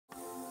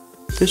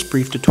This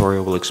brief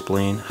tutorial will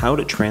explain how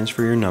to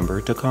transfer your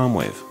number to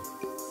Comwave.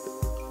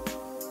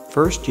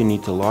 First, you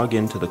need to log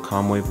into the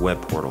Comwave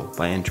web portal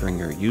by entering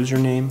your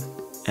username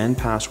and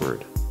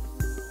password,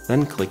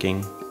 then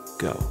clicking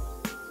Go.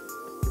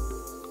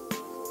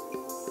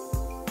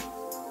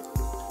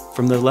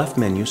 From the left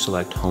menu,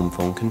 select Home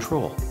Phone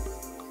Control.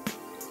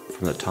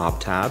 From the top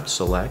tab,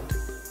 select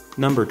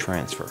Number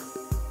Transfer.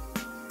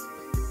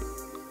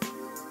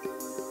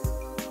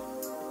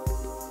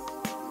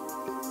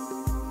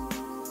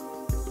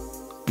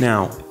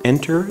 Now,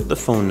 enter the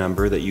phone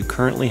number that you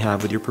currently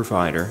have with your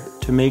provider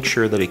to make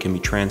sure that it can be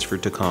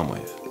transferred to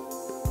Comwave.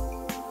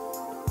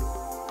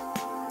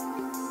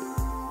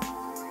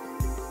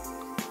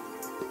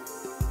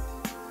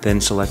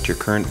 Then select your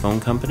current phone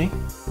company.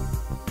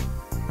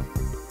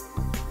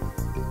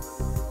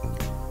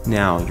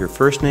 Now, your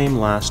first name,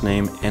 last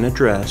name, and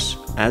address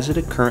as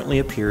it currently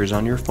appears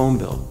on your phone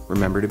bill.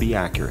 Remember to be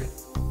accurate.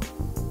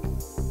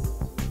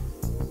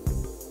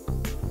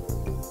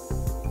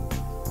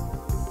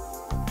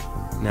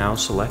 Now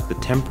select the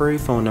temporary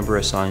phone number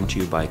assigned to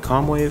you by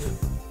Comwave,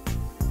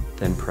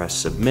 then press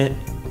Submit,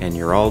 and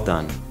you're all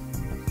done.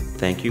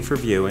 Thank you for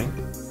viewing.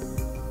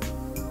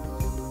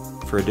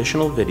 For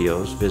additional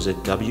videos, visit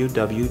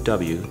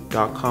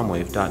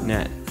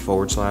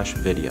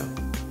www.comwave.net/video.